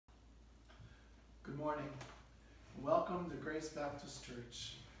morning. Welcome to Grace Baptist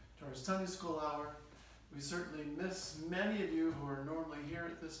Church, to our Sunday School Hour. We certainly miss many of you who are normally here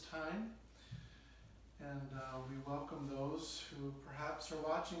at this time, and we welcome those who perhaps are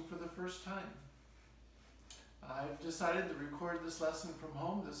watching for the first time. I've decided to record this lesson from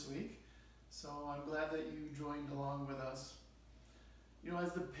home this week, so I'm glad that you joined along with us. You know,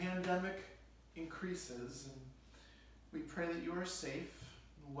 as the pandemic increases, and we pray that you are safe,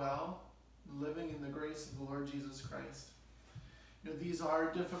 well, living in the grace of the Lord Jesus Christ. You know, these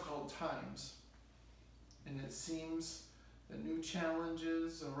are difficult times, and it seems that new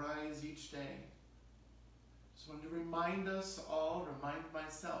challenges arise each day. Just wanted to remind us all, remind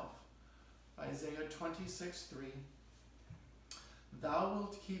myself, Isaiah 26:3, "Thou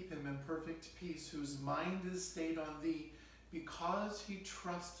wilt keep him in perfect peace, whose mind is stayed on thee, because he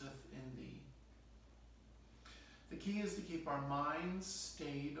trusteth in thee." The key is to keep our minds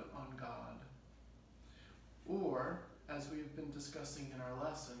stayed on God, or, as we've been discussing in our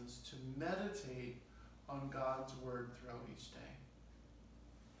lessons, to meditate on God's Word throughout each day.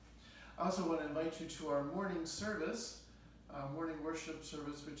 I also want to invite you to our morning service, morning worship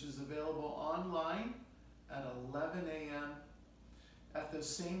service, which is available online at 11 a.m. at the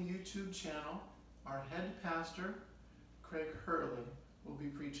same YouTube channel. Our head pastor, Craig Hurley, will be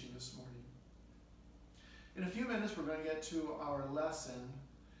preaching this morning. In a few minutes, we're going to get to our lesson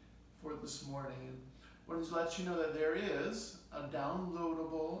for this morning. And I wanted to let you know that there is a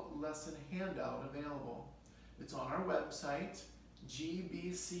downloadable lesson handout available. It's on our website,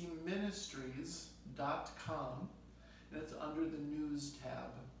 gbcministries.com, and it's under the News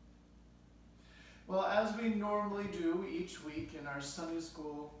tab. Well, as we normally do each week in our Sunday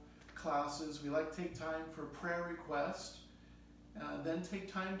school classes, we like to take time for prayer requests, then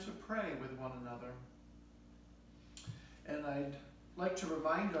take time to pray with one another. And I'd like to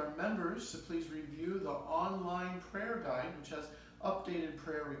remind our members to please review the online prayer guide, which has updated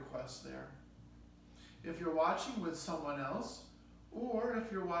prayer requests there. If you're watching with someone else, or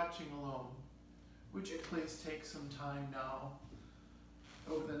if you're watching alone, would you please take some time now,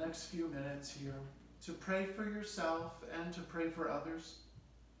 over the next few minutes here, to pray for yourself and to pray for others?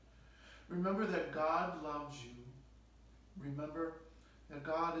 Remember that God loves you. Remember that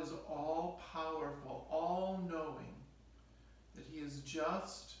God is all-powerful, all-knowing, that he is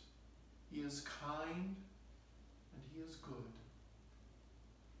just, he is kind, and he is good.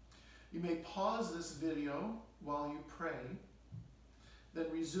 You may pause this video while you pray, then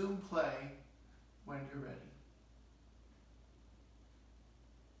resume play when you're ready.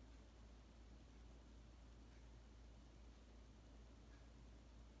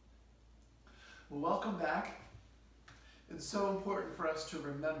 Well, welcome back. It's so important for us to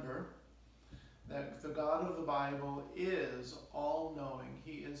remember that the God of the Bible is all-knowing.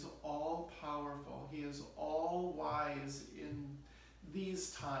 He is all-powerful. He is all-wise in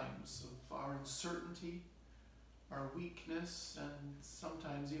these times of our uncertainty, our weakness, and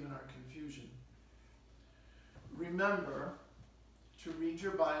sometimes even our confusion. Remember to read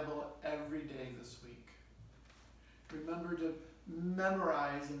your Bible every day this week. Remember to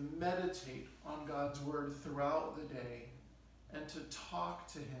memorize and meditate on God's Word throughout the day, and to talk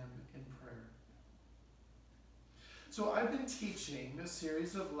to him in prayer. So I've been teaching a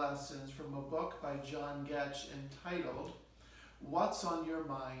series of lessons from a book by John Getch entitled, "What's on Your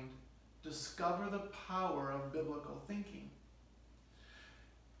Mind? Discover the Power of Biblical Thinking."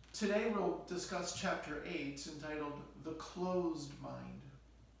 Today we'll discuss chapter 8, entitled "The Closed Mind."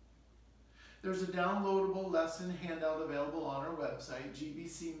 There's a downloadable lesson handout available on our website,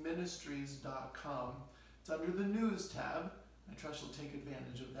 gbcministries.com. It's under the News tab. I trust you'll take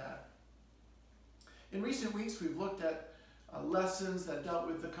advantage of that. In recent weeks, we've looked at lessons that dealt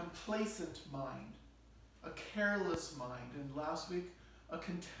with the complacent mind, a careless mind, and last week, a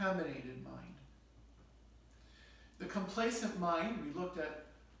contaminated mind. The complacent mind, we looked at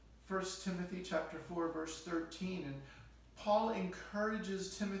 1 Timothy chapter 4, verse 13, and Paul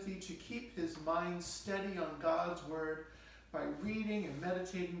encourages Timothy to keep his mind steady on God's Word by reading and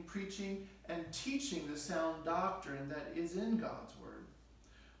meditating, preaching, and teaching the sound doctrine that is in God's Word.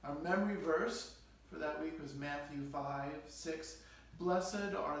 Our memory verse for that week was Matthew 5:6.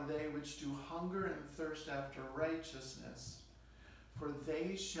 "Blessed are they which do hunger and thirst after righteousness, for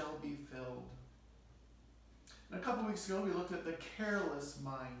they shall be filled." And a couple weeks ago, we looked at the careless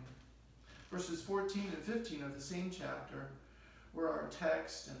mind. Verses 14 and 15 of the same chapter were our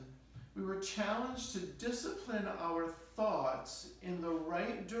text, and we were challenged to discipline our thoughts in the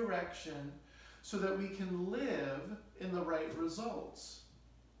right direction so that we can live in the right results.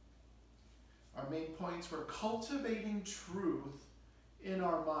 Our main points were cultivating truth in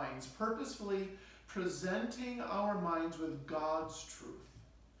our minds, purposefully presenting our minds with God's truth,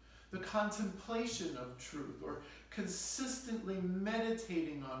 the contemplation of truth, or consistently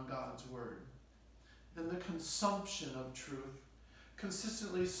meditating on God's word, then the consumption of truth,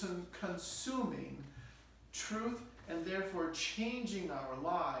 consistently consuming truth and therefore changing our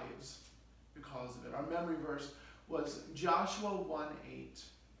lives because of it. Our memory verse was Joshua 1:8.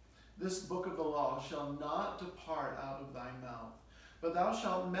 This book of the law shall not depart out of thy mouth, but thou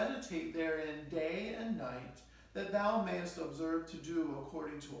shalt meditate therein day and night, that thou mayest observe to do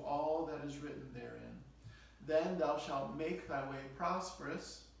according to all that is written therein. Then thou shalt make thy way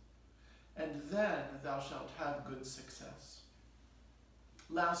prosperous, and then thou shalt have good success.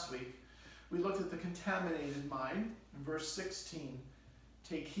 Last week, we looked at the contaminated mind in verse 16.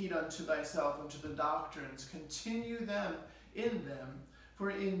 Take heed unto thyself and to the doctrines, continue them in them,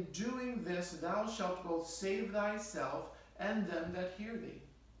 for in doing this thou shalt both save thyself and them that hear thee.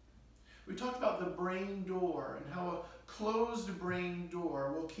 We talked about the brain door and how a closed brain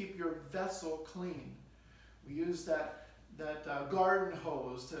door will keep your vessel clean. We used that garden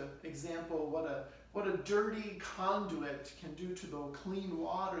hose to example what a dirty conduit can do to the clean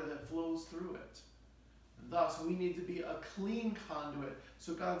water that flows through it. And thus, we need to be a clean conduit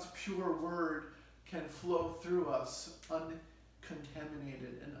so God's pure word can flow through us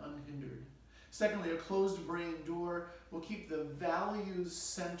uncontaminated and unhindered. Secondly, a closed brain door will keep the values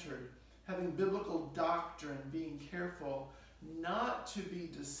centered, having biblical doctrine, being careful not to be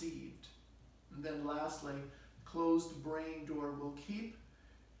deceived. And then lastly, closed brain door will keep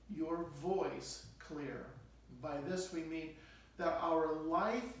your voice clear. By this we mean that our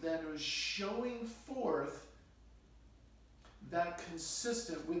life then is showing forth that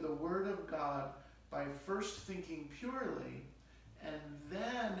consistent with the Word of God by first thinking purely and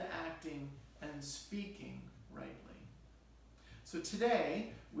then acting and speaking rightly. So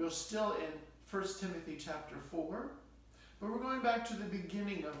today we're still in 1 Timothy chapter 4, but we're going back to the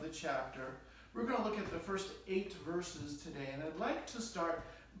beginning of the chapter. We're going to look at the first 8 verses today, and I'd like to start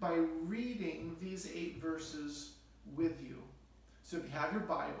by reading these 8 verses with you. So if you have your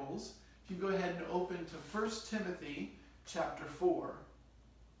Bibles, if you go ahead and open to 1 Timothy chapter 4.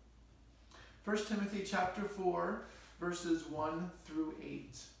 1 Timothy chapter 4, verses 1 through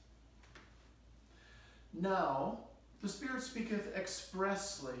 8. Now, the Spirit speaketh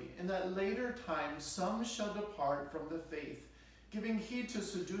expressly, in that later times some shall depart from the faith, giving heed to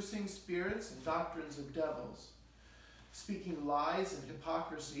seducing spirits and doctrines of devils, speaking lies and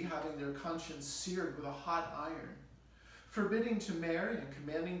hypocrisy, having their conscience seared with a hot iron, forbidding to marry and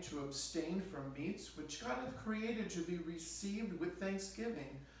commanding to abstain from meats, which God hath created to be received with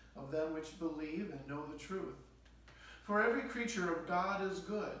thanksgiving of them which believe and know the truth. For every creature of God is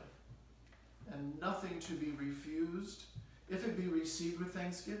good, and nothing to be refused, if it be received with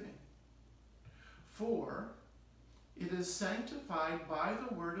thanksgiving. For it is sanctified by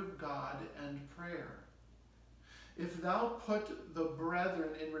the word of God and prayer. If thou put the brethren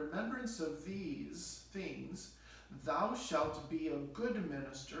in remembrance of these things, thou shalt be a good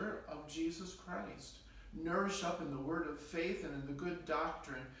minister of Jesus Christ, nourished up in the word of faith and in the good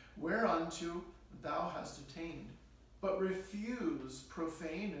doctrine, whereunto thou hast attained. But refuse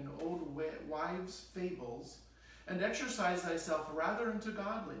profane and old wives' fables, and exercise thyself rather unto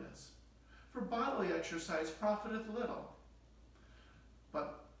godliness. For bodily exercise profiteth little,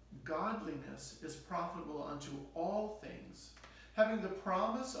 but godliness is profitable unto all things, having the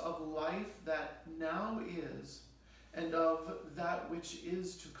promise of life that now is, and of that which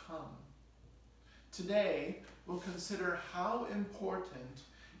is to come. Today, we'll consider how important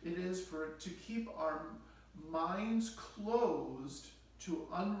it is to keep our minds closed to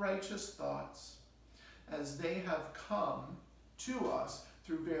unrighteous thoughts as they have come to us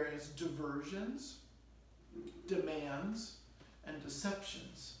through various diversions, demands, and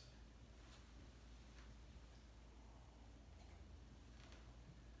deceptions.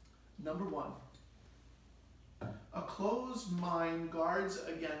 Number 1, a closed mind guards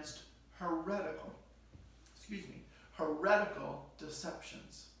against heretical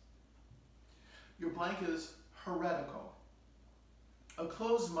deceptions. Your blank is heretical. A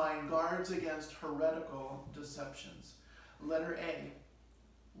closed mind guards against heretical deceptions. Letter A,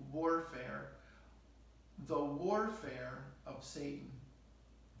 warfare. The warfare of Satan.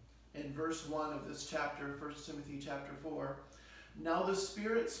 In verse 1 of this chapter, 1 Timothy chapter 4, now the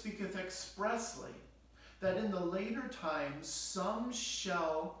Spirit speaketh expressly that in the later times some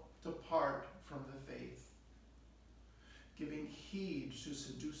shall depart from the faith, giving heed to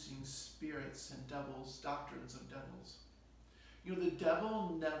seducing spirits and devils, doctrines of devils. You know, the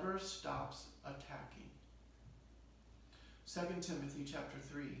devil never stops attacking. 2 Timothy chapter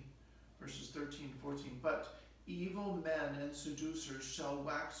 3, verses 13, 14. But evil men and seducers shall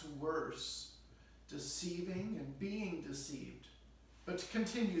wax worse, deceiving and being deceived. But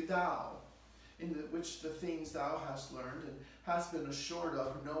continue thou, in which the things thou hast learned, and hast been assured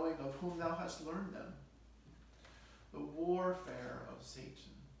of, knowing of whom thou hast learned them. The warfare of Satan.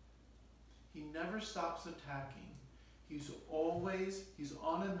 He never stops attacking. He's on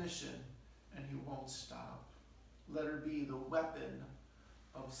a mission, and he won't stop. Letter B, the weapon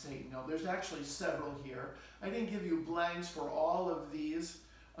of Satan. Now, there's actually several here. I didn't give you blanks for all of these.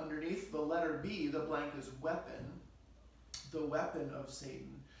 Underneath the letter B, the blank is weapon, the weapon of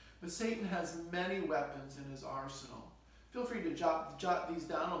Satan. But Satan has many weapons in his arsenal. Feel free to jot these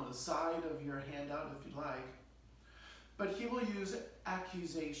down on the side of your handout if you like. But he will use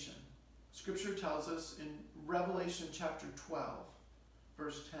accusation. Scripture tells us in Revelation chapter 12,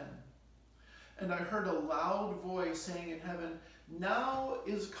 verse 10. And I heard a loud voice saying in heaven, now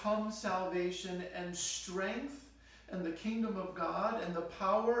is come salvation and strength and the kingdom of God and the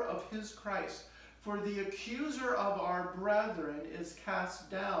power of his Christ. For the accuser of our brethren is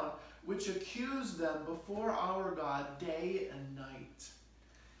cast down, which accused them before our God day and night.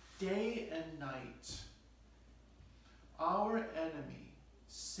 Day and night. Our enemy,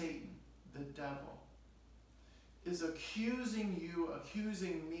 Satan, the devil, is accusing you,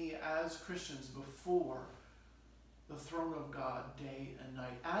 accusing me as Christians before the throne of God day and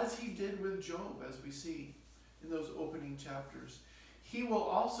night, as he did with Job, as we see in those opening chapters. He will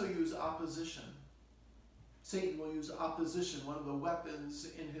also use opposition. Satan will use opposition, one of the weapons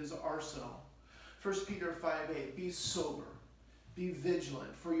in his arsenal. 1 Peter 5:8, be sober, be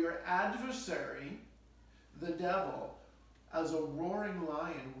vigilant, for your adversary, the devil, as a roaring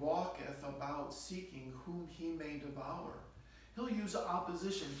lion, walketh about seeking whom he may devour. He'll use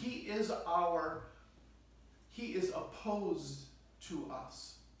opposition. He is opposed to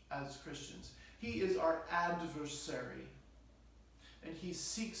us as Christians. He is our adversary. And he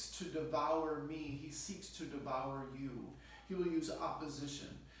seeks to devour me. He seeks to devour you. He will use opposition.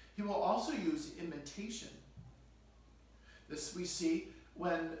 He will also use imitation. This we see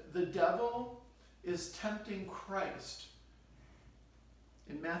when the devil is tempting Christ.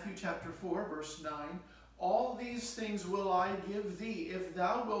 In Matthew chapter 4, verse 9, all these things will I give thee, if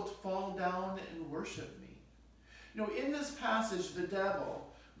thou wilt fall down and worship me. You know, in this passage, the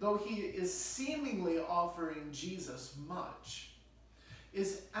devil, though he is seemingly offering Jesus much,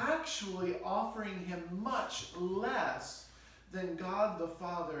 is actually offering him much less than God the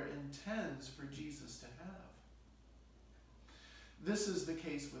Father intends for Jesus to have. This is the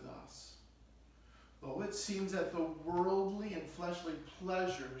case with us. Though it seems that the worldly and fleshly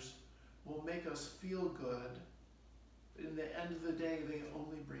pleasures will make us feel good, in the end of the day, they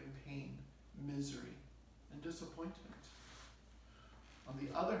only bring pain, misery, and disappointment. On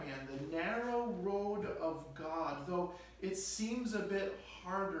the other hand, the narrow road of God, though it seems a bit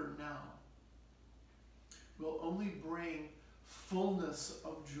harder now, will only bring fullness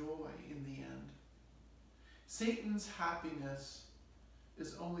of joy in the end. Satan's happiness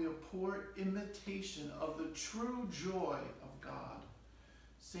is only a poor imitation of the true joy of God.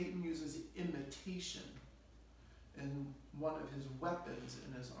 Satan uses imitation in one of his weapons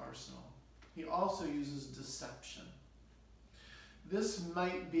in his arsenal. He also uses deception. This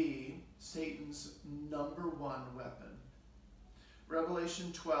might be Satan's number one weapon.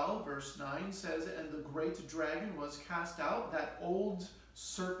 Revelation 12, verse 9 says, and the great dragon was cast out, that old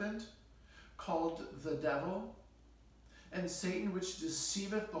serpent called the devil, and Satan, which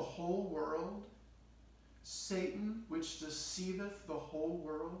deceiveth the whole world. Satan, which deceiveth the whole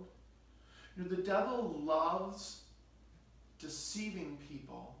world. You know, the devil loves deceiving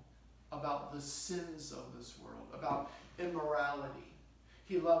people about the sins of this world, about immorality.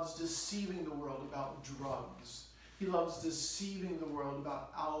 He loves deceiving the world about drugs. He loves deceiving the world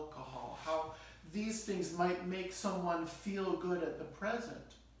about alcohol, how these things might make someone feel good at the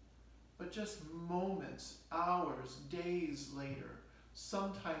present, but just moments, hours, days later,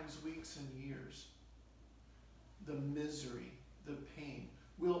 sometimes weeks and years, the misery, the pain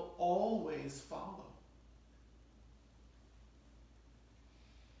will always follow.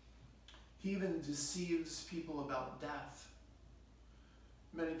 He even deceives people about death.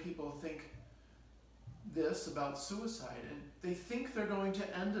 Many people think this about suicide, and they think they're going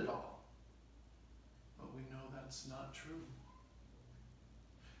to end it all. But we know that's not true.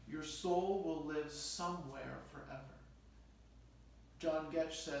 Your soul will live somewhere forever. John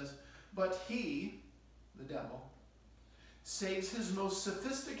Getch says, but he, the devil, saves his most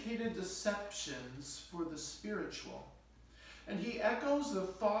sophisticated deceptions for the spiritual. And he echoes the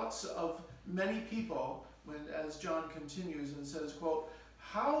thoughts of many people when, as John continues and says, quote,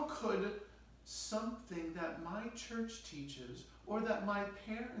 How could something that my church teaches, or that my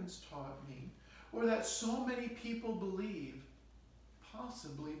parents taught me, or that so many people believe,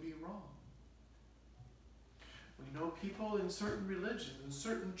 possibly be wrong? We know people in certain religions, in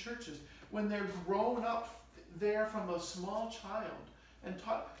certain churches, when they're grown up there from a small child and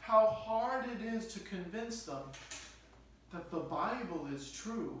taught how hard it is to convince them that the Bible is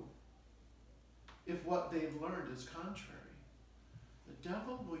true if what they've learned is contrary. The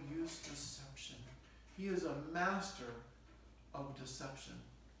devil will use deception. He is a master of deception.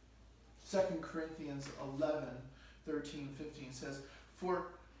 2 Corinthians 11, 13, 15 says, For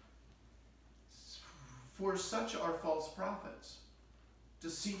such are false prophets,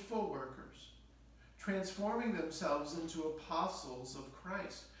 deceitful workers, transforming themselves into apostles of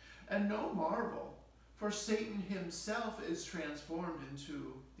Christ. And no marvel, for Satan himself is transformed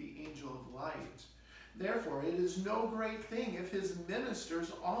into the angel of light. Therefore, it is no great thing if his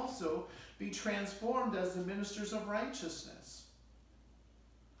ministers also be transformed as the ministers of righteousness,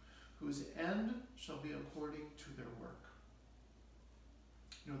 whose end shall be according to their work.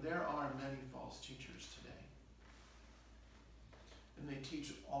 You know, there are many false teachers today. And they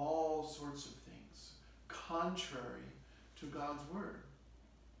teach all sorts of things contrary to God's word.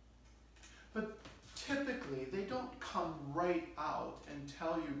 But typically, they don't come right out and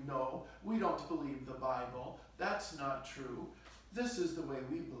tell you, no, we don't believe the Bible. That's not true. This is the way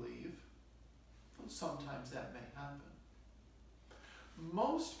we believe. Well, sometimes that may happen.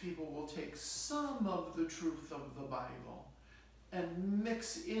 Most people will take some of the truth of the Bible and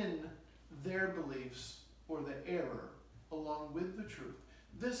mix in their beliefs or the error along with the truth.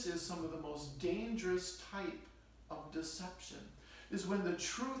 This is some of the most dangerous type of deception, is when the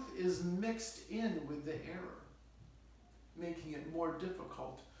truth is mixed in with the error, making it more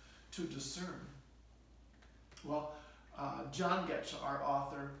difficult to discern. Well, John Getch, our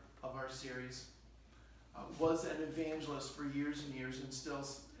author of our series, was an evangelist for years and years, and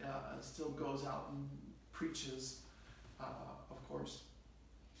still goes out and preaches, of course.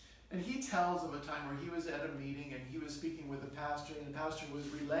 And he tells of a time where he was at a meeting and he was speaking with the pastor, and the pastor was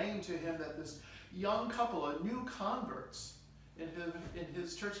relaying to him that this young couple, a new converts in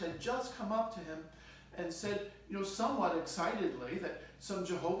his church, had just come up to him and said, you know, somewhat excitedly, that some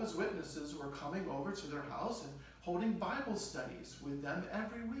Jehovah's Witnesses were coming over to their house and holding Bible studies with them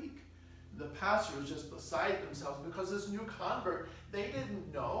every week. The pastor was just beside themselves because this new convert, they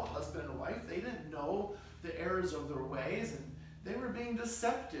didn't know, husband and wife, they didn't know the errors of their ways, and they were being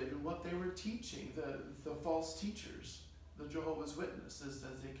deceptive in what they were teaching, the false teachers, the Jehovah's Witnesses,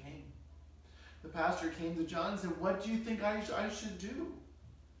 as they came. The pastor came to John and said, what do you think I should do?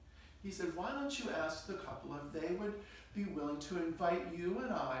 He said, why don't you ask the couple if they would be willing to invite you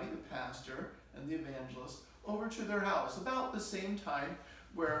and I, the pastor and the evangelist, over to their house about the same time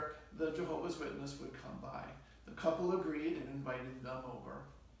where the Jehovah's Witness would come by. The couple agreed and invited them over.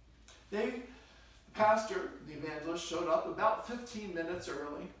 The pastor, the evangelist, showed up about 15 minutes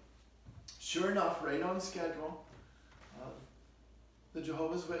early. Sure enough, right on schedule, the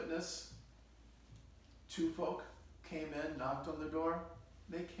Jehovah's Witness, two folk came in, knocked on the door.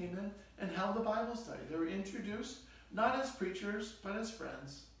 They came in and held the Bible study. They were introduced, not as preachers, but as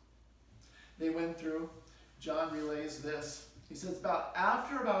friends. They went through. John relays this. He says,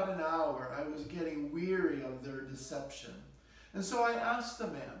 after about an hour, I was getting weary of their deception. And so I asked the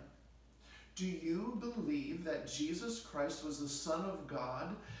man, do you believe that Jesus Christ was the Son of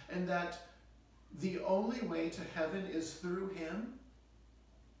God and that the only way to heaven is through him?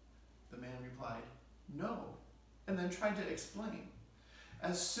 The man replied, no, and then tried to explain.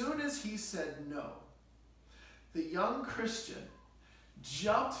 As soon as he said no, the young Christian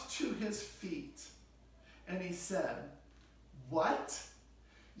jumped to his feet and he said, what?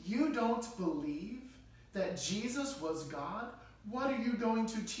 You don't believe that Jesus was God? What are you going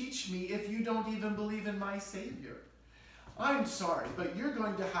to teach me if you don't even believe in my Savior? I'm sorry, but you're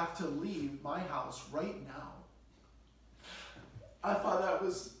going to have to leave my house right now. I thought that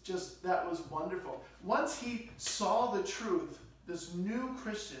was wonderful. Once he saw the truth, this new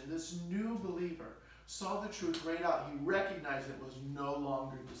Christian, this new believer, saw the truth right out. He recognized it was no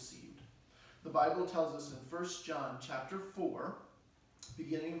longer deceived. The Bible tells us in 1 John chapter 4,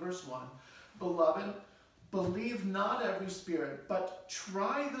 beginning in verse 1, Beloved, believe not every spirit, but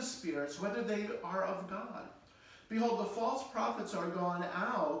try the spirits, whether they are of God. Behold, the false prophets are gone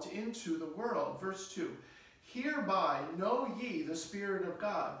out into the world. Verse 2, Hereby know ye the Spirit of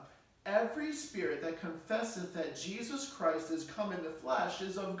God. Every spirit that confesseth that Jesus Christ is come in the flesh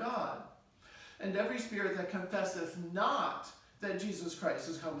is of God. And every spirit that confesseth not that Jesus Christ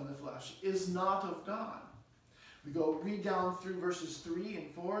is come in the flesh is not of God. We go read down through verses 3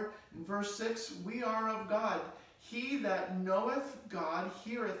 and 4. In verse 6, we are of God. He that knoweth God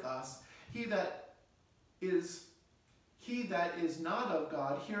heareth us. He that is not of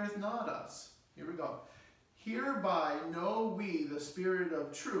God heareth not us. Here we go. Hereby know we the spirit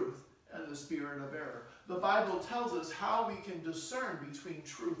of truth and the spirit of error. The Bible tells us how we can discern between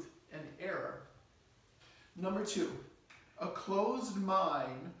truth and error. Number 2, a closed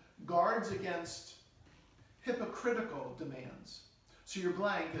mind guards against hypocritical demands. So your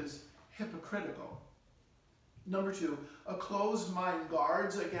blank is hypocritical. Number 2, a closed mind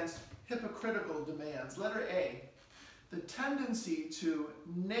guards against hypocritical demands. Letter A, the tendency to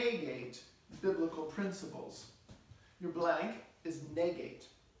negate biblical principles. Your blank is negate.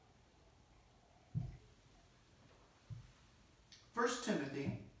 1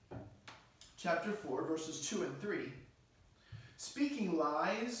 Timothy chapter 4, verses 2 and 3. Speaking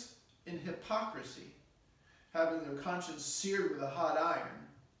lies in hypocrisy, having their conscience seared with a hot iron,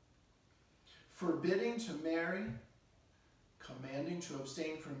 forbidding to marry, commanding to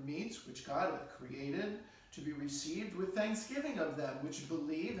abstain from meats which God hath created, to be received with thanksgiving of them which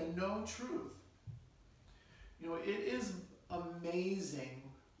believe and know truth. You know, it is amazing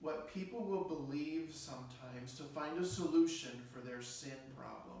what people will believe sometimes to find a solution for their sin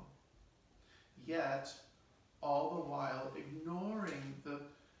problem, yet all the while ignoring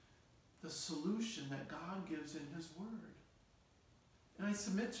the solution that God gives in his word. And I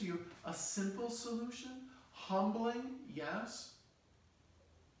submit to you, a simple solution, humbling, yes,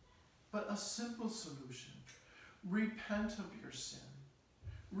 but a simple solution. Repent of your sin.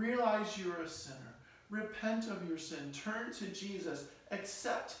 Realize you're a sinner. Repent of your sin. Turn to Jesus.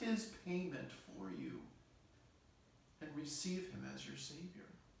 Accept his payment for you. And receive him as your Savior.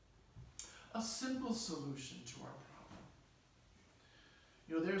 A simple solution to our problem.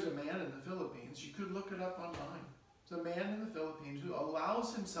 You know, there's a man in the Philippines. You could look it up online. There's a man in the Philippines who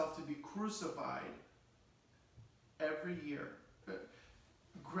allows himself to be crucified every year.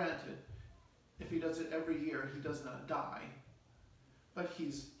 Granted, if he does it every year, he does not die. But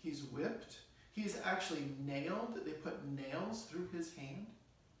he's whipped. He's actually nailed. They put nails through his hand.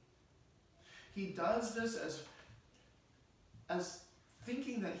 He does this as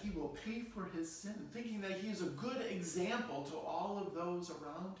thinking that he will pay for his sin, thinking that he is a good example to all of those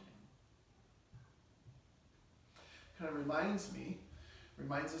around him. Kind of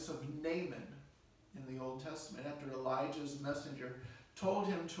reminds us of Naaman in the Old Testament, after Elijah's messenger told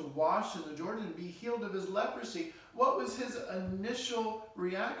him to wash in the Jordan and be healed of his leprosy. What was his initial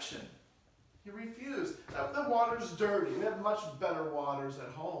reaction? He refused. The water's dirty. We have much better waters at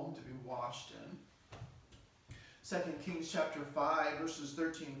home to be washed in. 2 Kings chapter 5, verses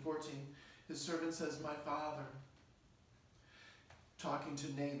 13 and 14. His servant says, my father, talking to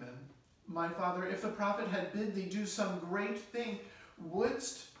Naaman, my father, if the prophet had bid thee do some great thing,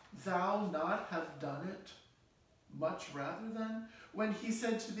 wouldst thou not have done it? Much rather than when he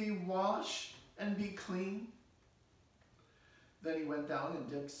said to thee, wash and be clean. Then he went down and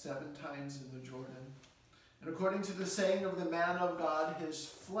dipped 7 times in the Jordan. And according to the saying of the man of God, his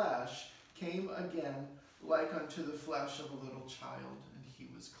flesh came again like unto the flesh of a little child, and he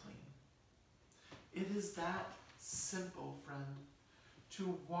was clean. It is that simple, friend,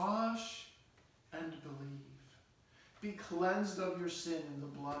 to wash and believe. Be cleansed of your sin in the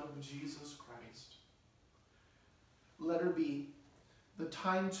blood of Jesus Christ. Letter B, the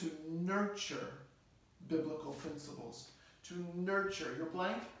time to nurture biblical principles. To nurture. Your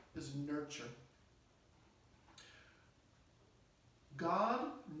blank is nurture. God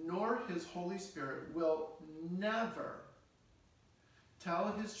nor his Holy Spirit will never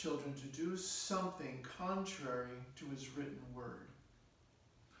tell his children to do something contrary to his written word.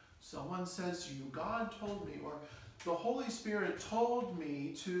 Someone says to you, God told me, or the Holy Spirit told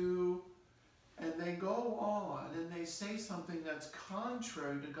me to, and they go on and they say something that's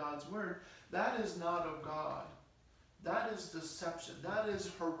contrary to God's word. That is not of God. That is deception. That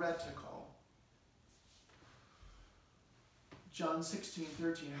is heretical. John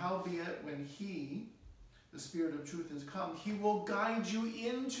 16:13, howbeit when he, the Spirit of truth, is come, he will guide you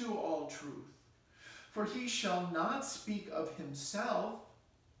into all truth. For he shall not speak of himself,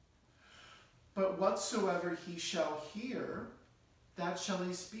 but whatsoever he shall hear, that shall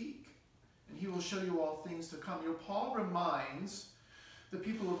he speak. And he will show you all things to come. You know, Paul reminds the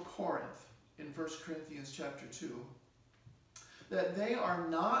people of Corinth in 1 Corinthians chapter 2 that they are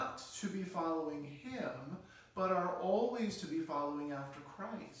not to be following him, but are always to be following after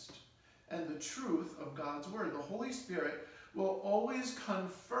Christ and the truth of God's word. The Holy Spirit will always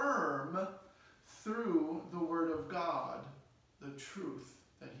confirm through the word of God the truth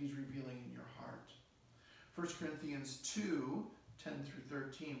that he's revealing in your heart. 1 Corinthians 2, 10 through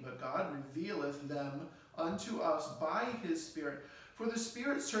 13. But God revealeth them unto us by his Spirit. For the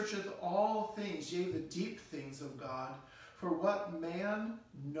Spirit searcheth all things, yea, the deep things of God. For what man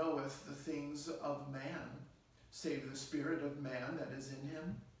knoweth the things of man, save the spirit of man that is in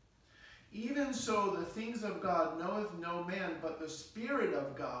him? Even so the things of God knoweth no man, but the Spirit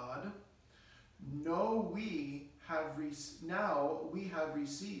of God now we have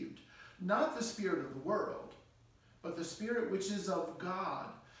received, not the spirit of the world, but the Spirit which is of God,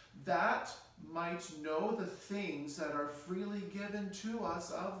 that might know the things that are freely given to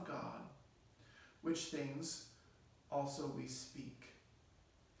us of God, which things also we speak.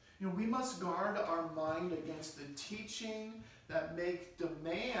 We must guard our mind against the teaching that make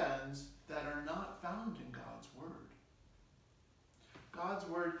demands that are not found in God's Word. God's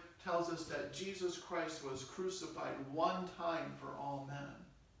Word tells us that Jesus Christ was crucified one time for all men.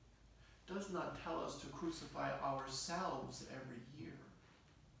 It does not tell us to crucify ourselves every year.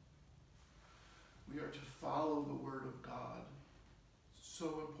 We are to follow the Word of God.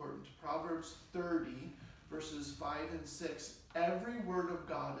 So important. Proverbs 30, verses 5 and 6. Every word of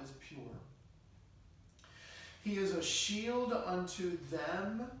God is pure. He is a shield unto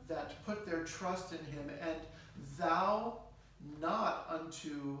them that put their trust in him, and thou not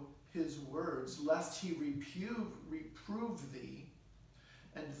unto his words, lest he reprove thee,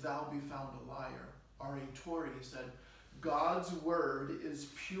 and thou be found a liar. R.A. Torrey said, God's word is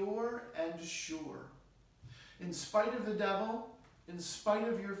pure and sure. In spite of the devil, in spite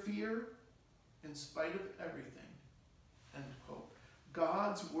of your fear, in spite of everything. End quote.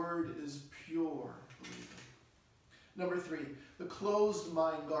 God's word is pure, believer. Number 3, the closed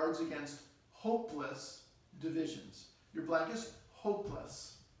mind guards against hopeless divisions. Your blank is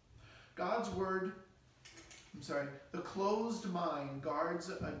hopeless. The closed mind guards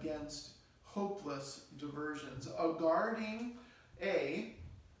against hopeless diversions.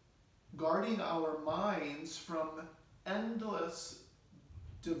 Guarding our minds from endless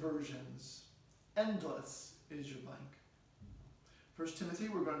diversions. Endless is your blank. 1 Timothy,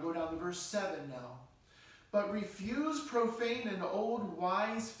 we're going to go down to verse 7 now. But refuse profane and old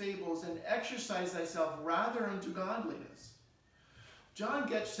wise fables, and exercise thyself rather unto godliness. John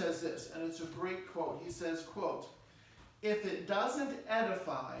Getch says this, and it's a great quote. He says, quote, if it doesn't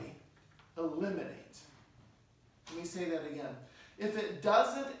edify, eliminate. Let me say that again. If it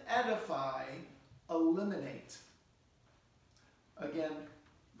doesn't edify, eliminate. Again,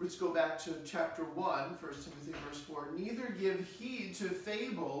 let's go back to chapter 1, 1 Timothy verse 4. Neither give heed to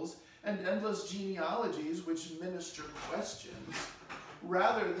fables and endless genealogies which minister questions,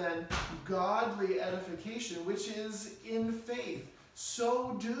 rather than godly edification, which is in faith.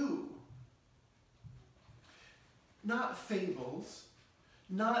 So do. Not fables,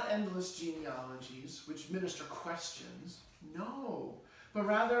 not endless genealogies which minister questions. No, but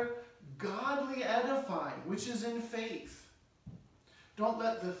rather godly edifying, which is in faith. Don't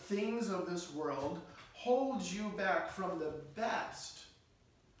let the things of this world hold you back from the best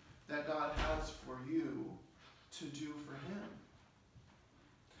that God has for you to do for him.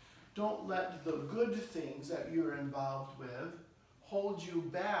 Don't let the good things that you're involved with hold you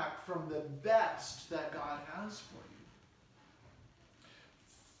back from the best that God has for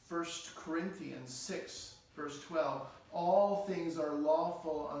you. 1 Corinthians 6, verse 12. All things are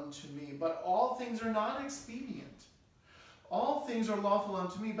lawful unto me, but all things are not expedient. All things are lawful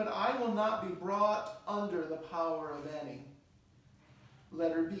unto me, but I will not be brought under the power of any.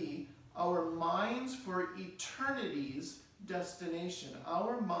 Letter B, our minds for eternity's destination.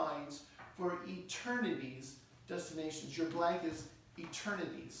 Our minds for eternity's destinations. Your blank is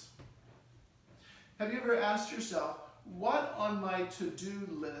eternities. Have you ever asked yourself, what on my to-do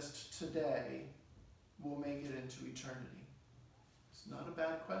list today will make it into eternity? It's not a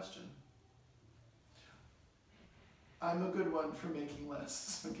bad question. I'm a good one for making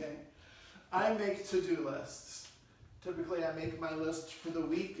lists, okay? I make to-do lists. Typically, I make my list for the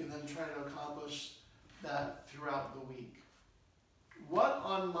week and then try to accomplish that throughout the week. What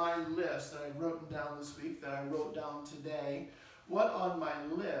on my list that I wrote down this week, that I wrote down today, what on my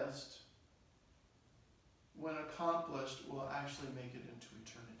list, when accomplished, will actually make it into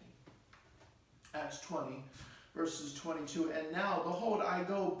eternity? Acts 20, verses 22. And now, behold, I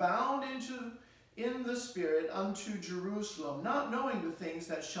go bound in the Spirit unto Jerusalem, not knowing the things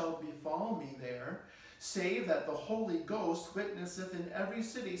that shall befall me there, save that the Holy Ghost witnesseth in every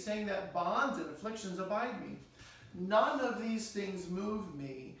city, saying that bonds and afflictions abide me. None of these things move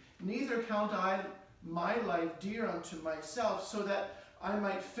me, neither count I my life dear unto myself, so that I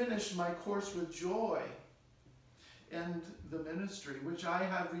might finish my course with joy, and the ministry which I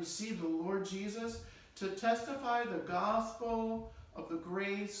have received of the Lord Jesus, to testify the gospel of the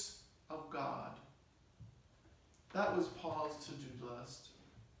grace of God. That was Paul's to-do list.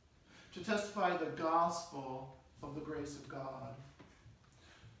 To testify the gospel of the grace of God.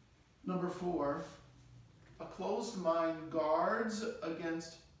 Number 4, a closed mind guards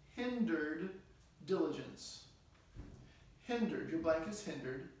against hindered diligence. Hindered, your blank is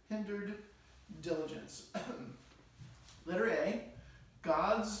hindered. Hindered diligence. Letter A,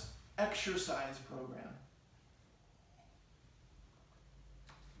 God's exercise program.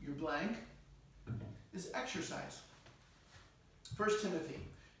 Your blank is exercise. 1 Timothy,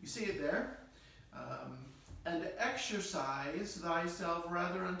 you see it there. And exercise thyself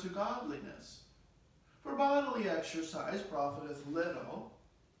rather unto godliness. For bodily exercise profiteth little,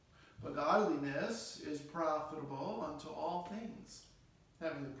 but godliness is profitable unto all things,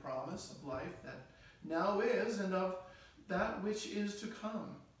 having the promise of life that now is and of that which is to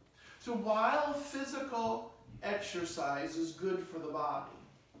come. So while physical exercise is good for the body,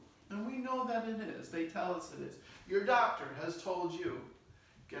 and we know that it is, they tell us it is. Your doctor has told you,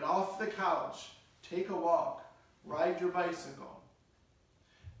 get off the couch, take a walk, ride your bicycle.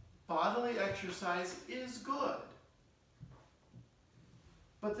 Bodily exercise is good.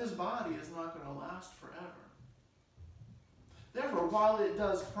 But this body is not going to last forever. Therefore, while it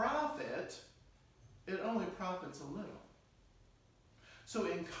does profit, it only profits a little. So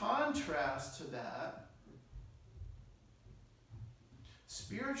in contrast to that,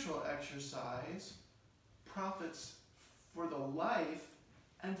 spiritual exercise profits for the life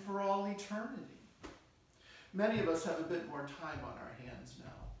and for all eternity. Many of us have a bit more time on our hands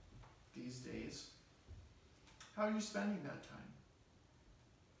now, these days. How are you spending that time?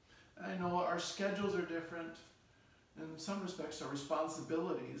 I know our schedules are different. In some respects, our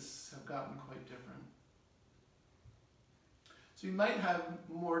responsibilities have gotten quite different. So you might have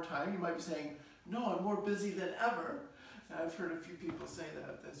more time. You might be saying, no, I'm more busy than ever. And I've heard a few people say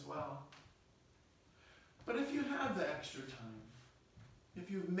that as well. But if you have the extra time, if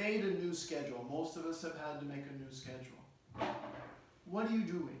you've made a new schedule, most of us have had to make a new schedule. What are you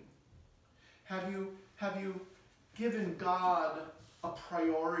doing? Have you given God a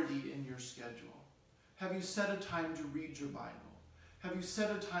priority in your schedule? Have you set a time to read your Bible? Have you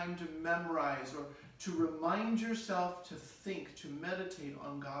set a time to memorize or to remind yourself to think, to meditate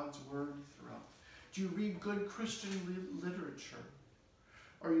on God's Word throughout? Do you read good Christian literature?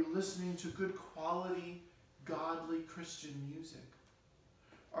 Are you listening to good quality, godly Christian music?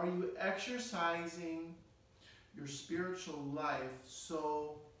 Are you exercising your spiritual life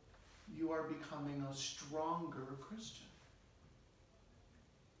so you are becoming a stronger Christian?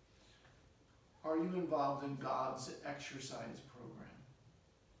 Are you involved in God's exercise program?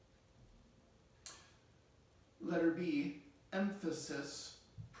 Letter B, emphasis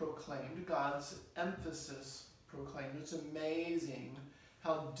proclaimed. God's emphasis proclaimed. It's amazing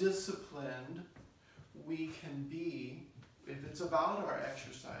how disciplined we can be if it's about our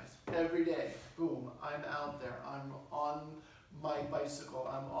exercise. Every day, boom, I'm out there. I'm on my bicycle.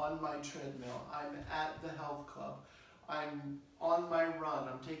 I'm on my treadmill. I'm at the health club. I'm on my run.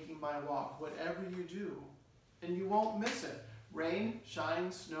 I'm taking my walk. Whatever you do, and you won't miss it. Rain,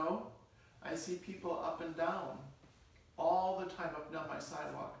 shine, snow. I see people up and down all the time up and down my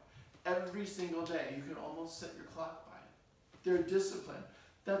sidewalk. Every single day. You can almost set your clock by it. They're disciplined.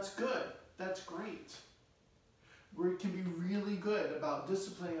 That's good. That's great. We can be really good about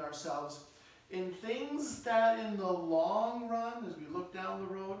disciplining ourselves in things that in the long run, as we look down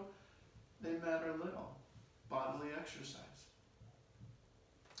the road, they matter little. Bodily exercise.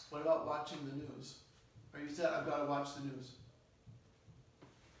 What about watching the news? Or you said, I've got to watch the news.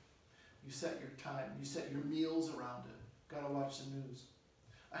 You set your time. You set your meals around it. Got to watch the news.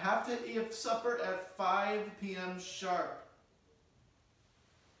 I have to eat supper at 5 p.m. sharp.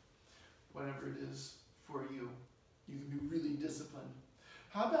 Whatever it is for you. You can be really disciplined.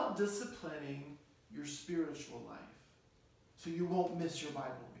 How about disciplining your spiritual life so you won't miss your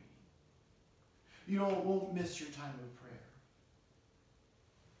Bible reading? You won't miss your time of prayer.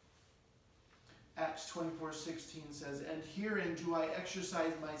 Acts 24:16 says, and herein do I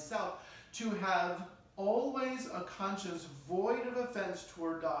exercise myself to have always a conscience void of offense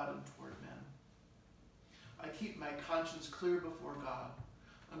toward God and toward men. I keep my conscience clear before God.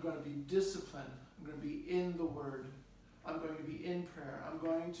 I'm going to be disciplined. I'm going to be in the Word. I'm going to be in prayer. I'm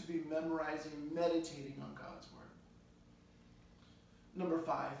going to be memorizing, meditating on God's Word. Number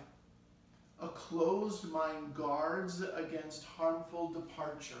 5, a closed mind guards against harmful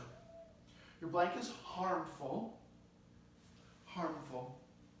departure. Your blank is harmful. Harmful.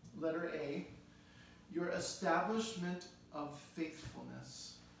 Letter A, your establishment of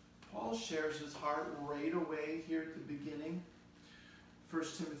faithfulness. Paul shares his heart right away here at the beginning. 1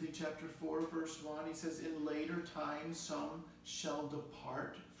 Timothy chapter 4, verse 1, he says, in later times some shall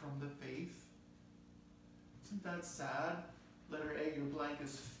depart from the faith. Isn't that sad? Letter A, your blank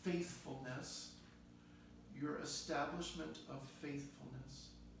is faithfulness. Your establishment of faithfulness.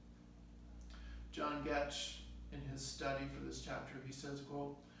 John Getch, in his study for this chapter, he says,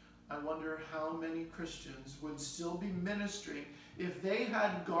 quote, I wonder how many Christians would still be ministering if they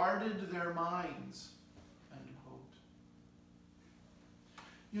had guarded their minds. End quote.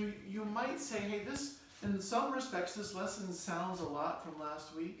 You might say, hey, this, in some respects, this lesson sounds a lot from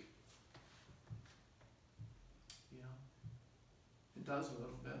last week. Yeah, it does a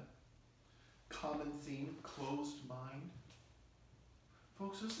little bit. Common theme, closed mind.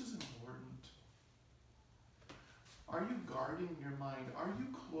 Folks, this is important. Are you guarding your mind? Are you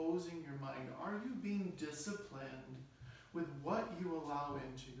closing your mind? Are you being disciplined with what you allow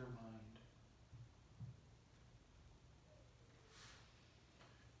into your mind?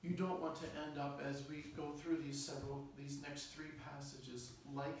 You don't want to end up, as we go through these next three passages,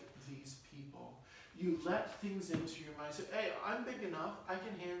 like these people. You let things into your mind. Say, hey, I'm big enough. I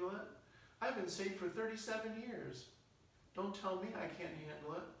can handle it. I've been saved for 37 years. Don't tell me I can't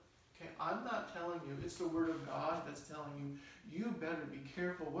handle it. Okay, I'm not telling you. It's the Word of God that's telling you. You better be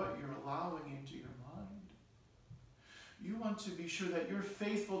careful what you're allowing into your mind. You want to be sure that you're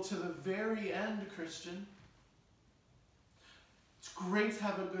faithful to the very end, Christian. It's great to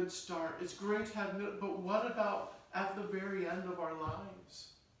have a good start. It's great to have, but what about at the very end of our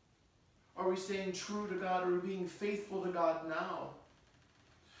lives? Are we staying true to God? Are we being faithful to God now?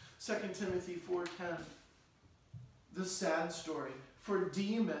 2 Timothy 4:10, the sad story. For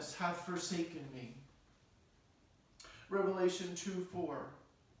Demas hath forsaken me. Revelation 2:4,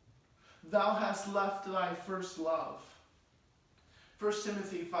 thou hast left thy first love. 1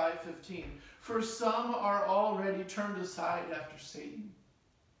 Timothy 5:15, for some are already turned aside after Satan.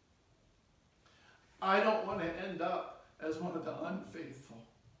 I don't want to end up as one of the unfaithful.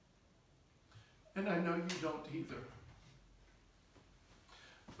 And I know you don't either.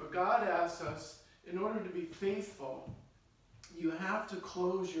 But God asks us, in order to be faithful, you have to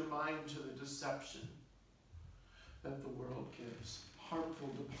close your mind to the deception that the world gives. Harmful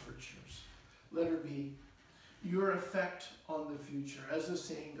departures. Letter B, your effect on the future. As the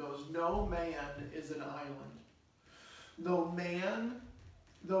saying goes, no man is an island.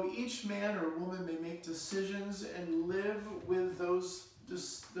 Though each man or woman may make decisions and live with those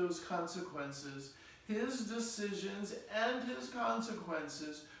consequences, his decisions and his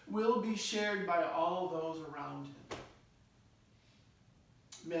consequences will be shared by all those around him.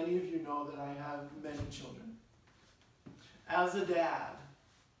 Many of you know that I have many children. As a dad,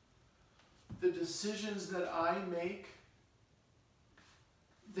 the decisions that I make,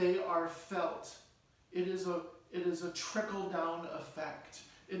 they are felt. It is a trickle-down effect.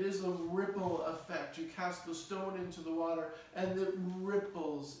 It is a ripple effect. You cast the stone into the water and it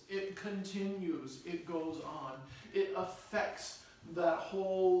ripples. It continues. It goes on. It affects that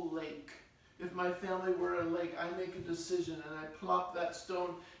whole lake. If my family were a lake, I make a decision and I plop that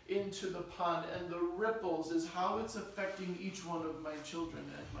stone into the pond, and the ripples is how it's affecting each one of my children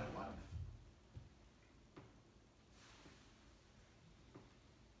and my wife.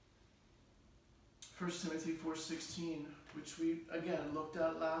 First Timothy 4:16, which we again looked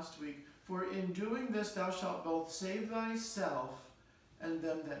at last week. For in doing this thou shalt both save thyself and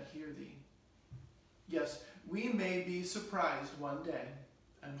them that hear thee. Yes, we may be surprised one day,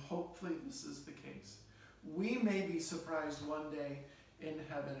 and hopefully this is the case. We may be surprised one day in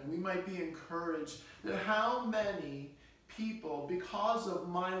heaven, and we might be encouraged that how many people, because of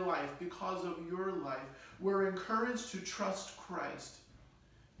my life, because of your life, were encouraged to trust Christ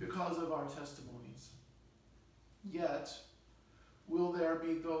because of our testimonies. Yet, will there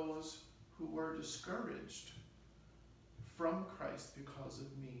be those who were discouraged from Christ because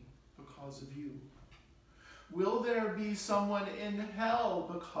of me, because of you? Will there be someone in hell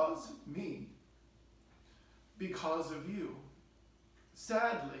because of me, because of you?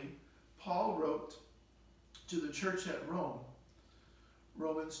 Sadly, Paul wrote to the church at Rome,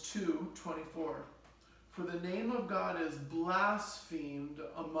 Romans 2:24, for the name of God is blasphemed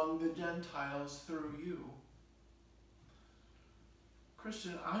among the Gentiles through you.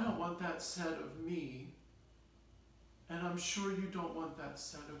 Christian, I don't want that said of me, and I'm sure you don't want that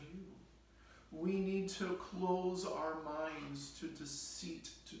said of you. We need to close our minds to deceit,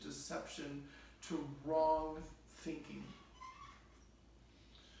 to deception, to wrong thinking.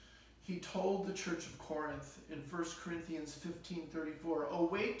 He told the church of Corinth in 1 Corinthians 15:34,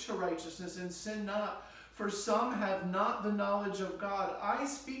 awake to righteousness and sin not, For some have not the knowledge of God. I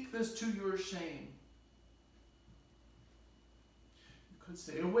speak this to your shame. You could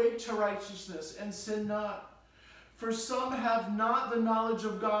say, awake to righteousness and sin not. For some have not the knowledge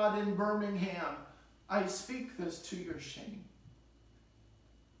of God in Birmingham. I speak this to your shame.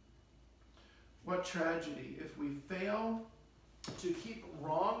 What tragedy if we fail to keep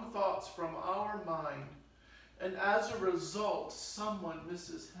wrong thoughts from our mind, and as a result, someone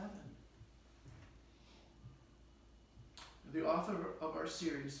misses heaven. The author of our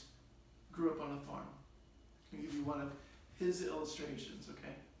series grew up on a farm. I'll give you one of his illustrations,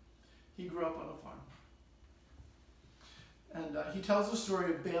 okay? He grew up on a farm. And he tells the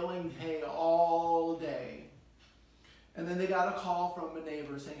story of baling hay all day. And then they got a call from a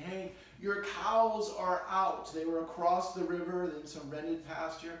neighbor saying, hey, your cows are out. They were across the river in some rented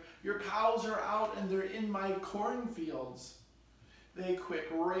pasture. Your cows are out and they're in my cornfields. They quick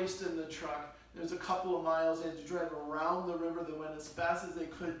raced in the truck. There's a couple of miles. They had to drive around the river. They went as fast as they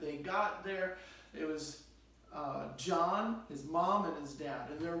could. They got there. It was John, his mom, and his dad.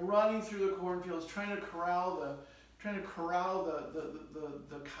 And they're running through the cornfields trying to corral the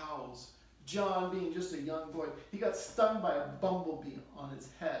cows. John, being just a young boy, he got stung by a bumblebee on his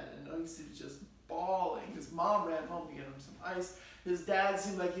head, and he's just bawling. His mom ran home to get him some ice. His dad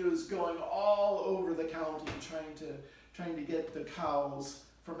seemed like he was going all over the county trying to get the cows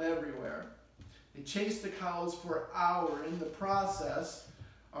from everywhere. They chased the cows for an hour. In the process,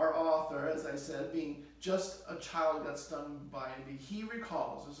 our author, as I said, being just a child, got stung by a bee. He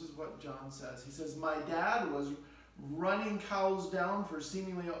recalls, this is what John says. He says, my dad was running cows down for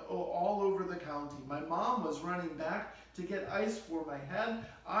seemingly all over the county. My mom was running back to get ice for my head.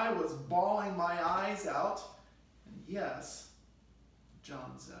 I was bawling my eyes out. And yes,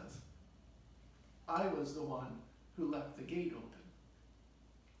 John says, I was the one who left the gate open.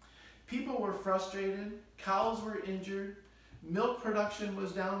 People were frustrated. Cows were injured. Milk production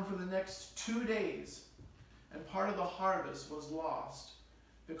was down for the next 2 days. And part of the harvest was lost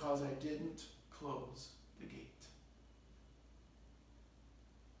because I didn't close the gate.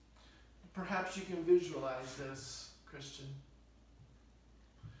 Perhaps you can visualize this, Christian.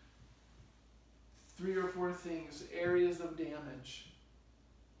 3 or 4 things, areas of damage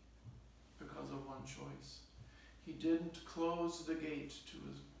because of one choice. He didn't close the gate to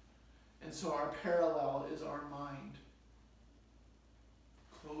his. And so our parallel is our mind.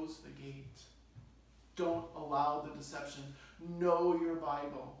 Close the gate. Don't allow the deception. Know your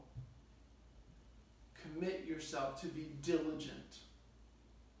Bible. Commit yourself to be diligent.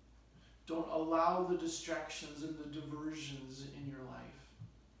 Don't allow the distractions and the diversions in your life.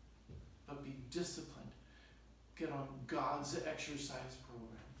 But be disciplined. Get on God's exercise program.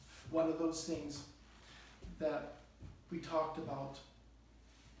 One of those things that we talked about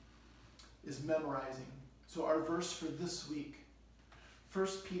is memorizing. So our verse for this week, 1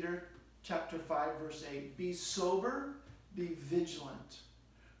 Peter chapter 5, verse 8, be sober, be vigilant,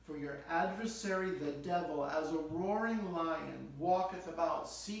 for your adversary the devil, as a roaring lion, walketh about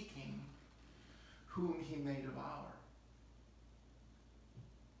seeking whom he may devour.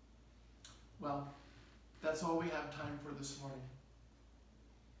 Well, that's all we have time for this morning.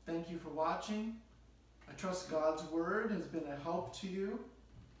 Thank you for watching. I trust God's word has been a help to you.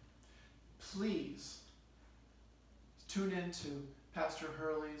 Please tune in to Pastor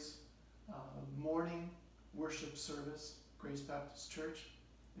Hurley's morning worship service, Grace Baptist Church,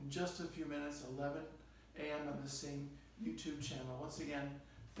 in just a few minutes, 11 a.m. on the same YouTube channel. Once again,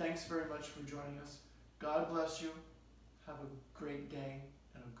 thanks very much for joining us. God bless you. Have a great day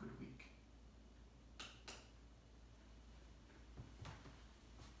and a good week.